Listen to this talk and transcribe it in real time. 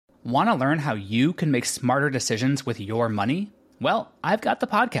Want to learn how you can make smarter decisions with your money? Well, I've got the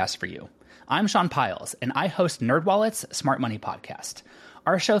podcast for you. I'm Sean Piles, and I host NerdWallet's Smart Money Podcast.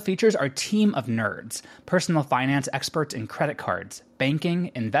 Our show features our team of nerds, personal finance experts in credit cards,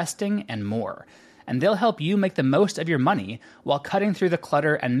 banking, investing, and more. And they'll help you make the most of your money while cutting through the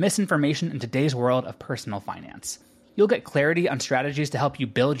clutter and misinformation in today's world of personal finance. You'll get clarity on strategies to help you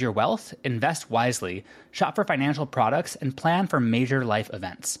build your wealth, invest wisely, shop for financial products, and plan for major life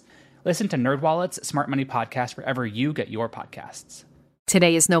events. Listen to NerdWallet's Smart Money Podcast wherever you get your podcasts.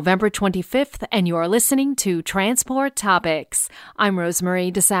 Today is November 25th, and you are listening to Transport Topics. I'm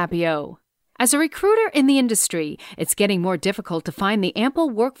Rosemary DeSapio. As a recruiter in the industry, it's getting more difficult to find the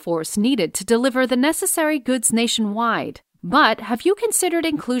ample workforce needed to deliver the necessary goods nationwide. But have you considered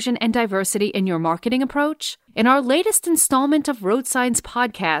inclusion and diversity in your marketing approach? In our latest installment of Road Signs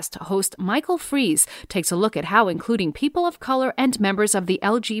podcast, host Michael Fries takes a look at how including people of color and members of the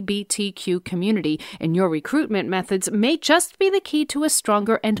LGBTQ community in your recruitment methods may just be the key to a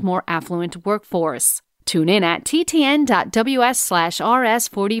stronger and more affluent workforce. Tune in at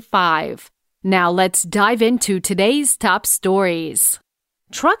ttn.ws/rs45. Now let's dive into today's top stories.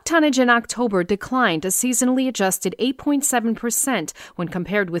 Truck tonnage in October declined a seasonally adjusted 8.7% when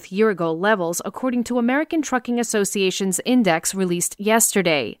compared with year-ago levels, according to American Trucking Association's index released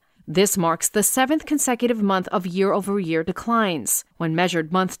yesterday. This marks the seventh consecutive month of year-over-year declines. When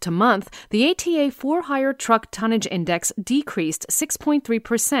measured month-to-month, the ATA For-Hire Truck Tonnage Index decreased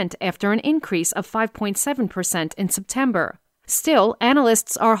 6.3% after an increase of 5.7% in September. Still,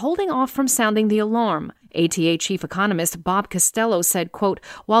 analysts are holding off from sounding the alarm. ATA chief economist Bob Costello said, quote,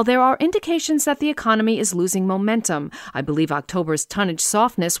 "While there are indications that the economy is losing momentum, I believe October's tonnage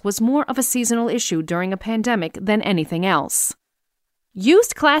softness was more of a seasonal issue during a pandemic than anything else."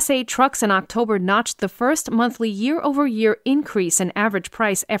 Used Class 8 trucks in October notched the first monthly year-over-year increase in average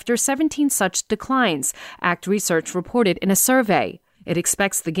price after 17 such declines, ACT Research reported in a survey. It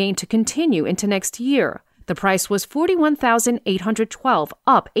expects the gain to continue into next year. The price was $41,812,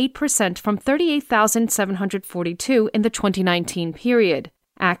 up 8% from $38,742 in the 2019 period.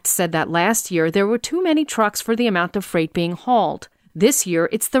 ACT said that last year there were too many trucks for the amount of freight being hauled. This year,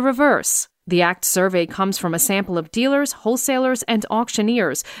 it's the reverse. The ACT survey comes from a sample of dealers, wholesalers, and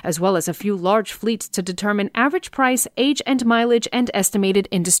auctioneers, as well as a few large fleets to determine average price, age and mileage, and estimated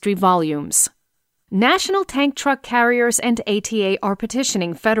industry volumes. National tank truck carriers and ATA are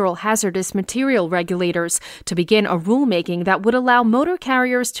petitioning federal hazardous material regulators to begin a rulemaking that would allow motor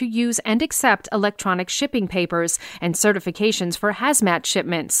carriers to use and accept electronic shipping papers and certifications for hazmat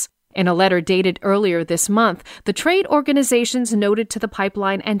shipments. In a letter dated earlier this month, the trade organizations noted to the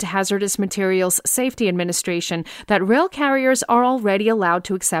Pipeline and Hazardous Materials Safety Administration that rail carriers are already allowed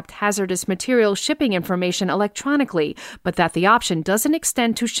to accept hazardous material shipping information electronically, but that the option doesn't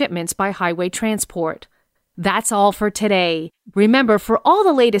extend to shipments by highway transport. That's all for today. Remember, for all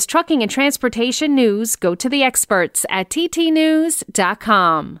the latest trucking and transportation news, go to the experts at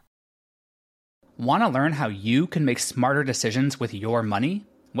ttnews.com. Want to learn how you can make smarter decisions with your money?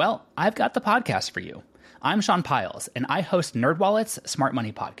 Well, I've got the podcast for you. I'm Sean Piles, and I host NerdWallet's Smart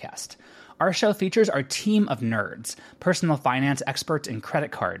Money Podcast. Our show features our team of nerds, personal finance experts in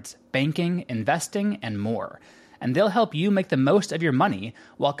credit cards, banking, investing, and more. And they'll help you make the most of your money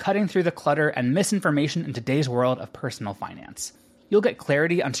while cutting through the clutter and misinformation in today's world of personal finance. You'll get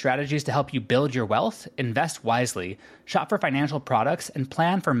clarity on strategies to help you build your wealth, invest wisely, shop for financial products, and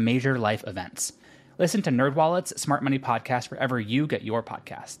plan for major life events. Listen to NerdWallet's Smart Money Podcast wherever you get your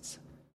podcasts.